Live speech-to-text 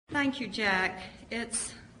Thank you, Jack.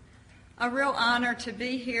 It's a real honor to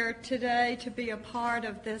be here today, to be a part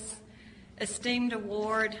of this esteemed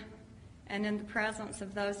award and in the presence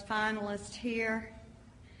of those finalists here.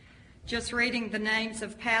 Just reading the names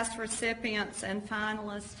of past recipients and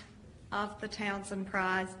finalists of the Townsend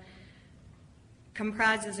Prize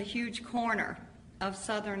comprises a huge corner of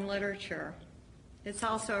Southern literature. It's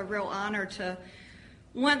also a real honor to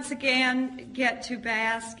once again get to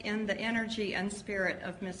bask in the energy and spirit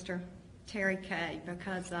of Mr. Terry Kay,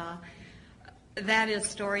 because that is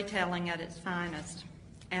storytelling at its finest.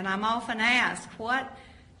 And I'm often asked, what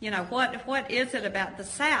is it about the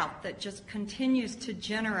South that just continues to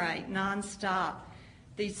generate nonstop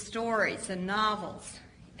these stories and novels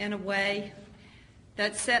in a way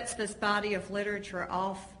that sets this body of literature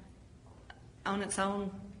off on its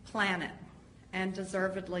own planet, and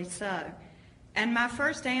deservedly so. And my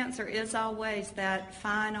first answer is always that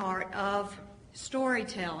fine art of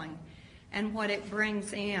storytelling and what it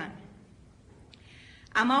brings in.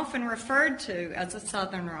 I'm often referred to as a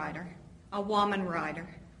Southern writer, a woman writer,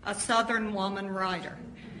 a Southern woman writer,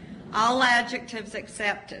 all adjectives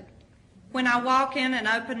accepted. When I walk in and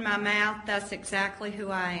open my mouth, that's exactly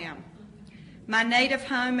who I am. My native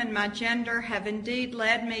home and my gender have indeed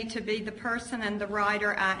led me to be the person and the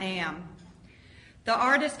writer I am. The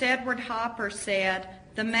artist Edward Hopper said,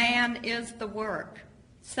 "The man is the work.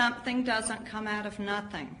 Something doesn't come out of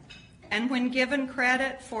nothing." And when given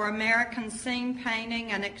credit for American scene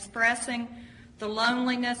painting and expressing the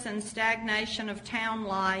loneliness and stagnation of town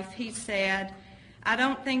life, he said, "I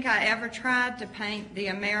don't think I ever tried to paint the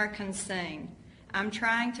American scene. I'm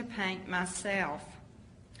trying to paint myself."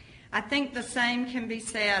 I think the same can be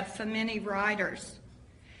said for many writers.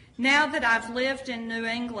 Now that I've lived in New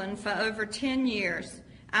England for over 10 years,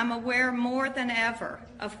 I'm aware more than ever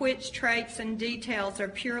of which traits and details are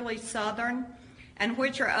purely Southern and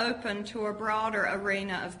which are open to a broader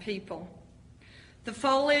arena of people. The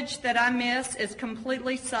foliage that I miss is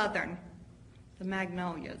completely Southern. The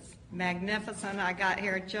magnolias, magnificent. I got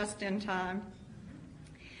here just in time.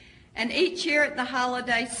 And each year at the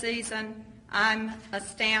holiday season, I'm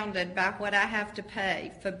astounded by what I have to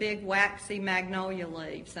pay for big waxy magnolia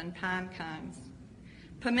leaves and pine cones.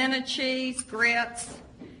 Pimento cheese, grits,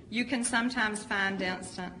 you can sometimes find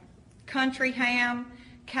instant. Country ham,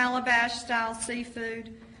 calabash-style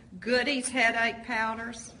seafood, Goody's headache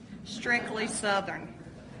powders, strictly Southern.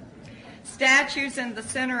 Statues in the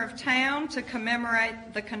center of town to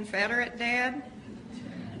commemorate the Confederate dead,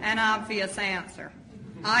 an obvious answer.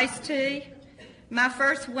 Iced tea. My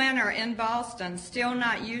first winter in Boston, still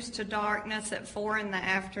not used to darkness at 4 in the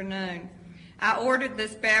afternoon. I ordered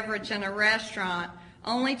this beverage in a restaurant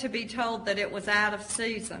only to be told that it was out of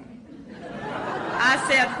season. I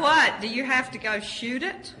said, "What, do you have to go shoot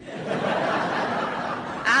it?"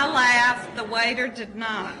 I laughed, the waiter did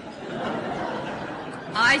not.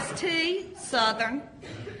 Iced tea, Southern.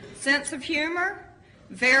 Sense of humor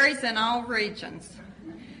varies in all regions.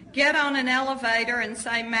 Get on an elevator and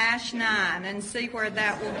say MASH 9 and see where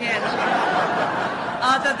that will get you,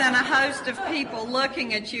 other than a host of people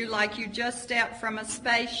looking at you like you just stepped from a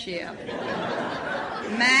spaceship.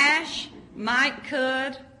 MASH, might,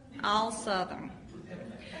 could, all Southern.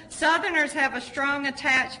 Southerners have a strong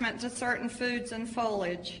attachment to certain foods and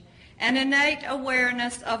foliage, an innate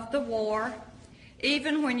awareness of the war,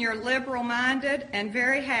 even when you're liberal-minded and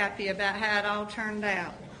very happy about how it all turned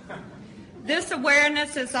out. This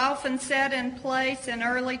awareness is often set in place in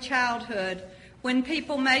early childhood when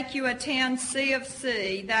people make you attend C of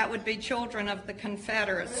C, that would be Children of the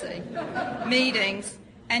Confederacy, meetings,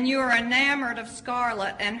 and you are enamored of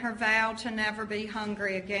Scarlett and her vow to never be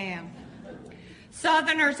hungry again.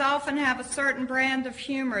 Southerners often have a certain brand of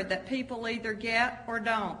humor that people either get or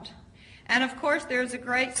don't. And of course, there's a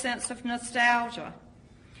great sense of nostalgia.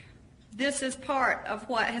 This is part of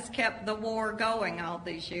what has kept the war going all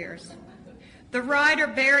these years. The writer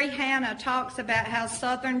Barry Hannah talks about how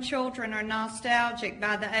Southern children are nostalgic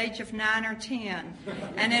by the age of 9 or 10,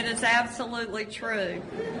 and it is absolutely true.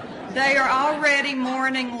 They are already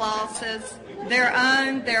mourning losses, their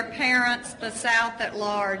own, their parents, the South at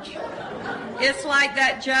large. It's like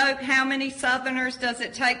that joke, how many Southerners does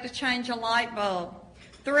it take to change a light bulb?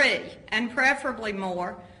 3, and preferably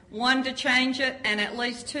more. 1 to change it, and at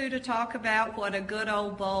least 2 to talk about what a good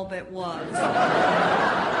old bulb it was.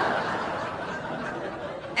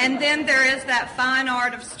 And then there is that fine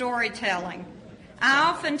art of storytelling. I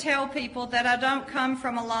often tell people that I don't come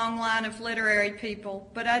from a long line of literary people,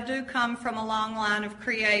 but I do come from a long line of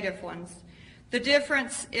creative ones. The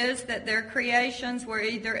difference is that their creations were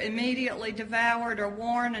either immediately devoured or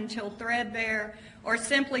worn until threadbare, or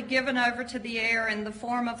simply given over to the air in the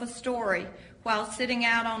form of a story while sitting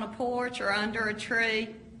out on a porch or under a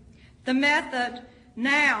tree. The method,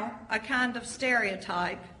 now a kind of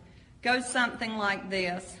stereotype, goes something like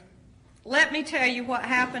this. Let me tell you what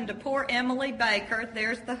happened to poor Emily Baker.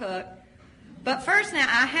 There's the hook. But first now,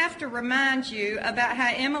 I have to remind you about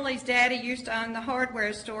how Emily's daddy used to own the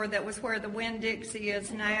hardware store that was where the Winn-Dixie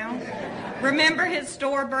is now. Remember his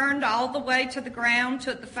store burned all the way to the ground,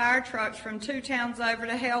 took the fire trucks from 2 towns over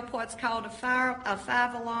to help what's called a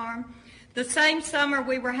 5-alarm. The same summer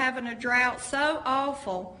we were having a drought so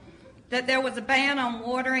awful that there was a ban on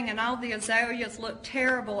watering and all the azaleas looked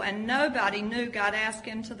terrible and nobody knew got asked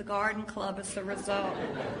into the garden club as a result.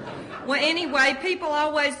 Well, anyway, people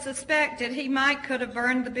always suspected he could have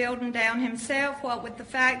burned the building down himself, what with the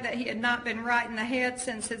fact that he had not been right in the head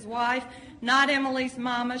since his wife, not Emily's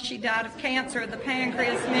mama, she died of cancer of the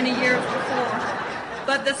pancreas many years before,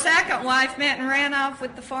 but the second wife met and ran off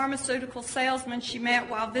with the pharmaceutical salesman she met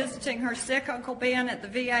while visiting her sick Uncle Ben at the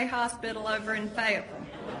VA hospital over in Fayetteville.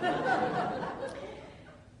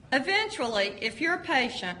 Eventually, if you're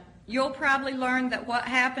patient, you'll probably learn that what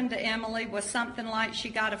happened to Emily was something like she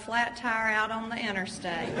got a flat tire out on the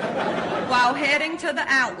interstate while heading to the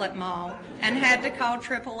outlet mall and had to call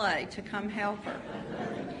AAA to come help her.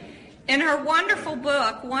 In her wonderful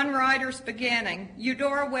book, One Writer's Beginning,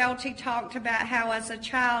 Eudora Welty talked about how as a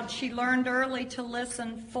child she learned early to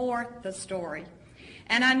listen for the story.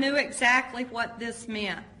 And I knew exactly what this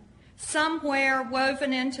meant. Somewhere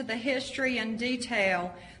woven into the history and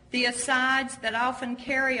detail, the asides that often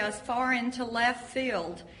carry us far into left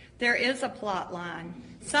field, there is a plot line.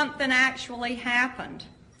 Something actually happened.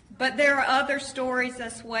 But there are other stories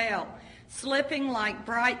as well, slipping like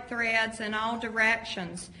bright threads in all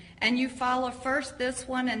directions, and you follow first this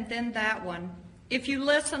one and then that one. If you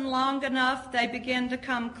listen long enough, they begin to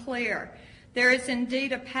come clear. There is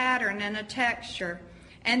indeed a pattern and a texture.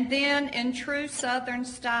 And then, in true Southern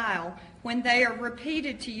style, when they are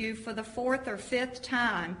repeated to you for the 4th or 5th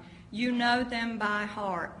time, you know them by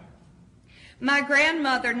heart. My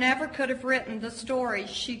grandmother never could have written the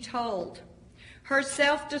stories she told. Her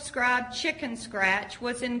self-described chicken scratch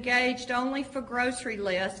was engaged only for grocery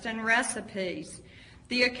lists and recipes.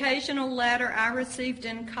 The occasional letter I received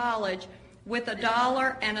in college with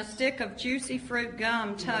 $1 and a stick of juicy fruit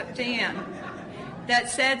gum tucked in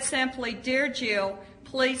that said simply, "Dear Jill,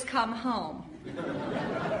 please come home."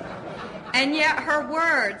 And yet her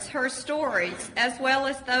words, her stories, as well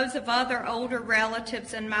as those of other older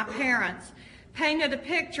relatives and my parents, painted a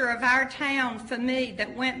picture of our town for me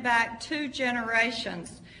that went back 2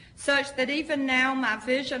 generations, such that even now my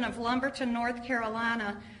vision of Lumberton, North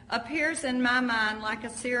Carolina, appears in my mind like a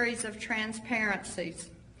series of transparencies.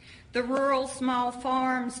 The rural small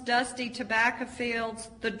farms, dusty tobacco fields,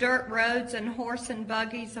 the dirt roads and horse and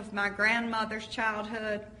buggies of my grandmother's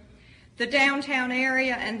childhood, the downtown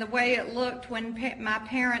area and the way it looked when my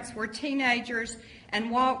parents were teenagers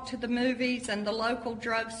and walked to the movies and the local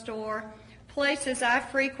drugstore, places I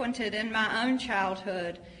frequented in my own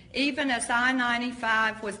childhood, even as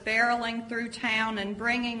I-95 was barreling through town and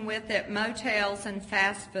bringing with it motels and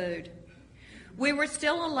fast food. We were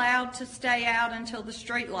still allowed to stay out until the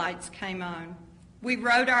streetlights came on. We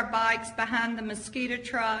rode our bikes behind the mosquito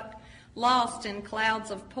truck, lost in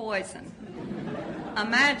clouds of poison.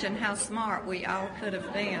 Imagine how smart we all could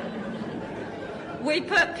have been. We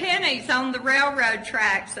put pennies on the railroad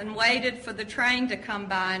tracks and waited for the train to come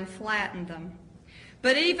by and flatten them.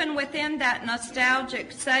 But even within that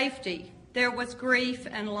nostalgic safety, there was grief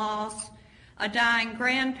and loss, a dying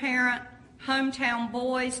grandparent, hometown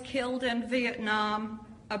boys killed in Vietnam,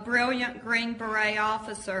 a brilliant Green Beret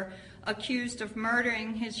officer accused of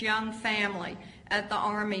murdering his young family at the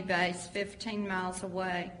Army base 15 miles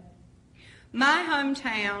away. My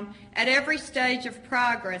hometown, at every stage of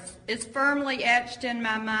progress, is firmly etched in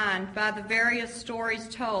my mind by the various stories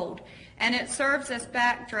told, and it serves as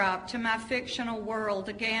backdrop to my fictional world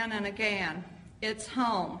again and again. It's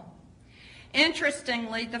home.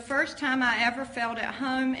 Interestingly, the first time I ever felt at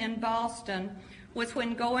home in Boston was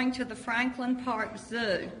when going to the Franklin Park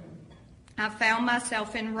Zoo. I found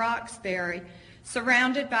myself in Roxbury,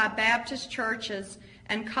 surrounded by Baptist churches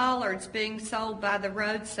and collards being sold by the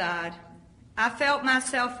roadside. I felt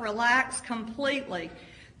myself relax completely,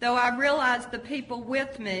 though I realized the people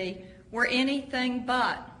with me were anything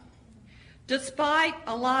but. Despite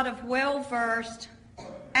a lot of well-versed,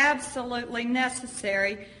 absolutely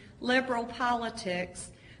necessary liberal politics,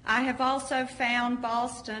 I have also found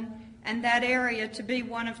Boston and that area to be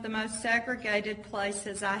one of the most segregated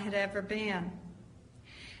places I had ever been.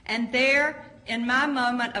 And there, in my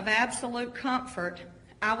moment of absolute comfort,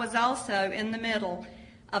 I was also in the middle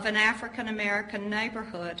of an African-American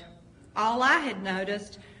neighborhood. All I had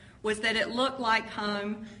noticed was that it looked like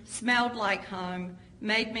home, smelled like home,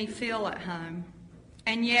 made me feel at home.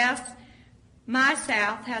 And yes, my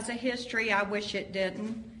South has a history I wish it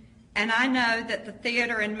didn't, and I know that the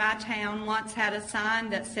theater in my town once had a sign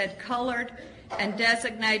that said colored and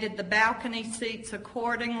designated the balcony seats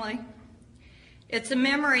accordingly. It's a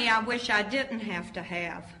memory I wish I didn't have to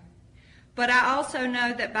have. But I also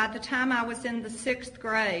know that by the time I was in the 6th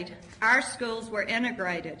grade, our schools were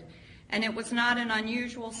integrated, and it was not an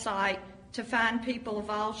unusual sight to find people of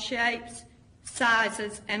all shapes,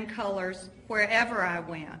 sizes, and colors wherever I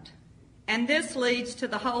went. And this leads to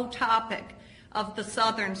the whole topic of the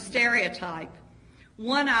Southern stereotype,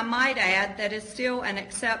 one I might add that is still an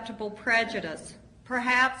acceptable prejudice,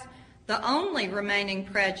 perhaps the only remaining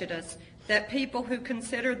prejudice that people who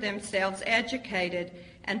consider themselves educated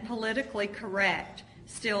and politically correct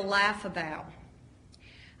still laugh about.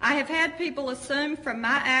 I have had people assume from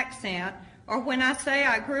my accent, or when I say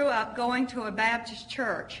I grew up going to a Baptist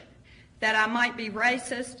church, that I might be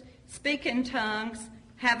racist, speak in tongues,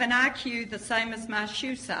 have an IQ the same as my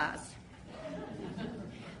shoe size.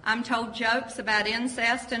 I'm told jokes about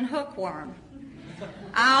incest and hookworm.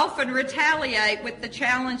 I often retaliate with the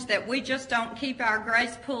challenge that we just don't keep our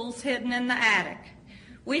grace pools hidden in the attic.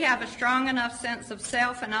 We have a strong enough sense of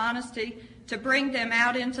self and honesty to bring them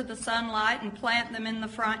out into the sunlight and plant them in the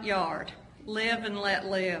front yard. Live and let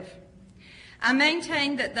live. I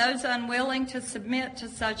maintain that those unwilling to submit to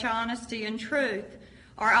such honesty and truth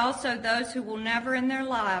are also those who will never in their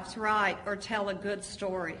lives write or tell a good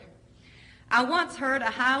story. I once heard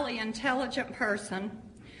a highly intelligent person,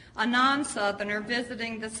 a non-Southerner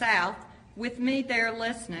visiting the South, with me there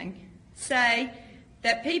listening, say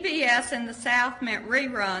that PBS in the South meant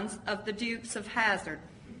reruns of the Dukes of Hazzard.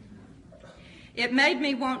 It made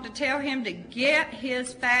me want to tell him to get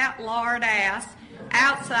his fat lard ass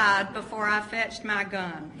outside before I fetched my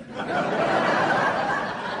gun.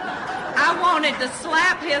 I wanted to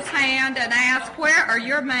slap his hand and ask, where are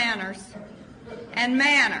your manners? And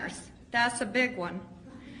manners, that's a big one.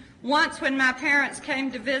 Once when my parents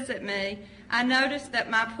came to visit me, I noticed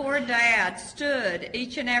that my poor dad stood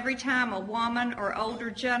each and every time a woman or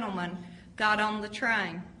older gentleman got on the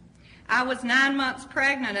train. I was 9 months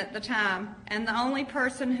pregnant at the time, and the only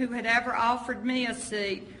person who had ever offered me a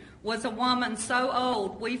seat was a woman so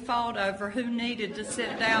old we fought over who needed to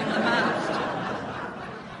sit down the most.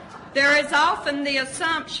 There is often the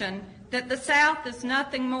assumption that the South is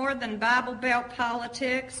nothing more than Bible Belt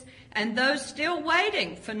politics and those still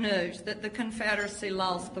waiting for news that the Confederacy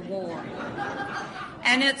lost the war.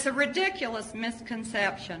 And it's a ridiculous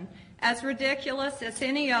misconception, as ridiculous as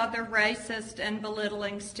any other racist and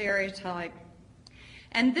belittling stereotype.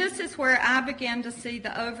 And this is where I began to see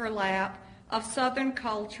the overlap of Southern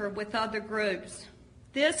culture with other groups.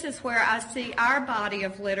 This is where I see our body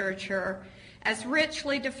of literature, as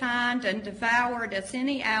richly defined and devoured as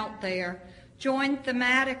any out there, joined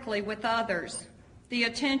thematically with others. The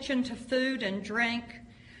attention to food and drink,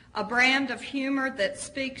 a brand of humor that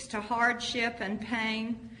speaks to hardship and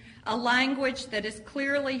pain, a language that is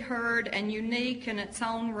clearly heard and unique in its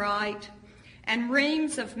own right, and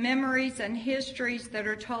reams of memories and histories that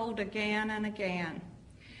are told again and again.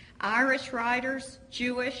 Irish writers,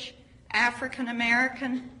 Jewish, African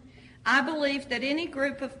American. I believe that any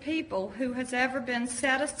group of people who has ever been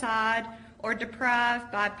set aside or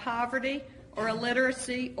deprived by poverty or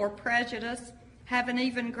illiteracy or prejudice have an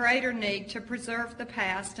even greater need to preserve the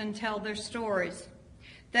past and tell their stories.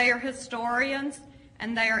 They are historians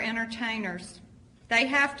and they are entertainers. They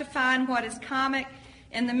have to find what is comic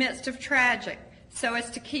in the midst of tragic so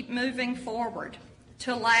as to keep moving forward,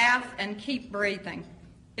 to laugh and keep breathing.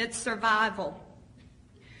 It's survival.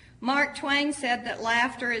 Mark Twain said that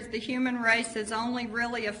laughter is the human race's only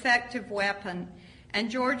really effective weapon,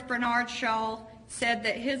 and George Bernard Shaw said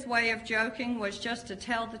that his way of joking was just to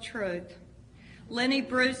tell the truth. Lenny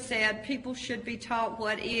Bruce said people should be taught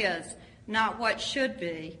what is, not what should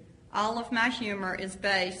be. All of my humor is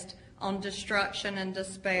based on destruction and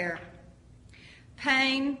despair.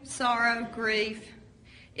 Pain, sorrow, grief,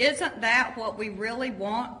 isn't that what we really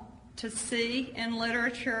want to see in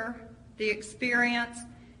literature, the experience,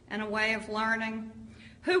 and a way of learning?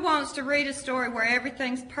 Who wants to read a story where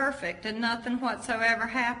everything's perfect and nothing whatsoever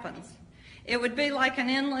happens? It would be like an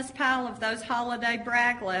endless pile of those holiday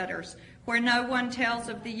brag letters where no one tells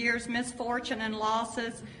of the year's misfortune and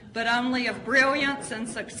losses, but only of brilliance and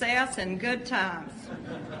success and good times.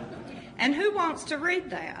 And who wants to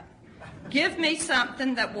read that? Give me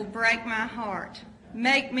something that will break my heart.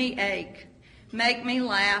 Make me ache. Make me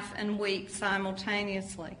laugh and weep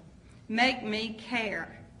simultaneously. Make me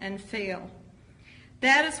care and feel.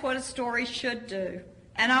 That is what a story should do.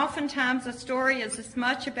 And oftentimes a story is as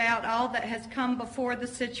much about all that has come before the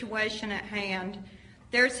situation at hand.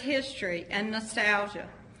 There's history and nostalgia.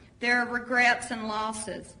 There are regrets and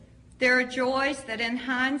losses. There are joys that in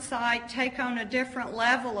hindsight take on a different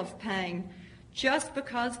level of pain just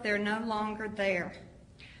because they're no longer there.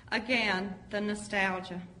 Again, the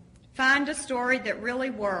nostalgia. Find a story that really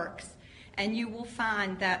works, and you will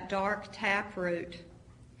find that dark taproot.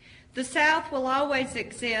 The South will always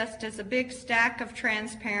exist as a big stack of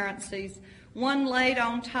transparencies, one laid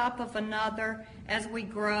on top of another as we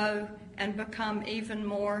grow and become even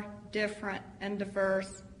more different and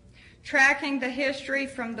diverse. Tracking the history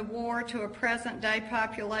from the war to a present-day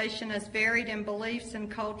population as varied in beliefs and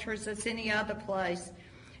cultures as any other place,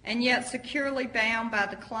 and yet securely bound by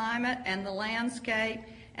the climate and the landscape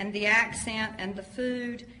and the accent and the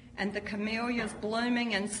food and the camellias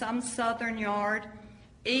blooming in some southern yard,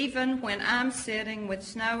 even when I'm sitting with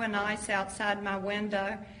snow and ice outside my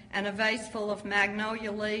window and a vase full of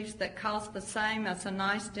magnolia leaves that cost the same as a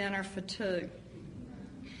nice dinner for two.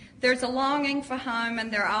 There's a longing for home,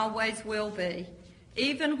 and there always will be.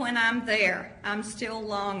 Even when I'm there, I'm still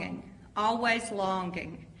longing, always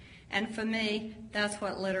longing. And for me, that's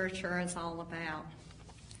what literature is all about.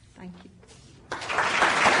 Thank you.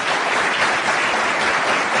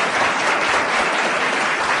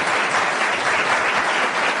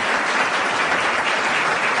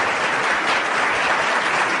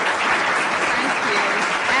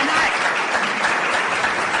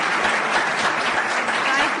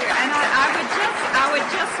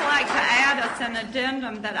 An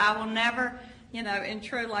addendum that I will never, in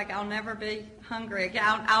true, I'll never be hungry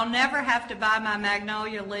again. I'll never have to buy my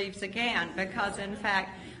magnolia leaves again because, in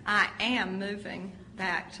fact, I am moving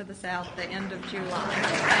back to the South the end of July.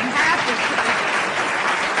 I'm happy to be there.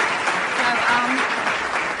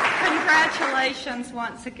 So, congratulations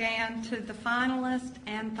once again to the finalists,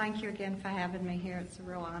 and thank you again for having me here. It's a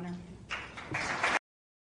real honor.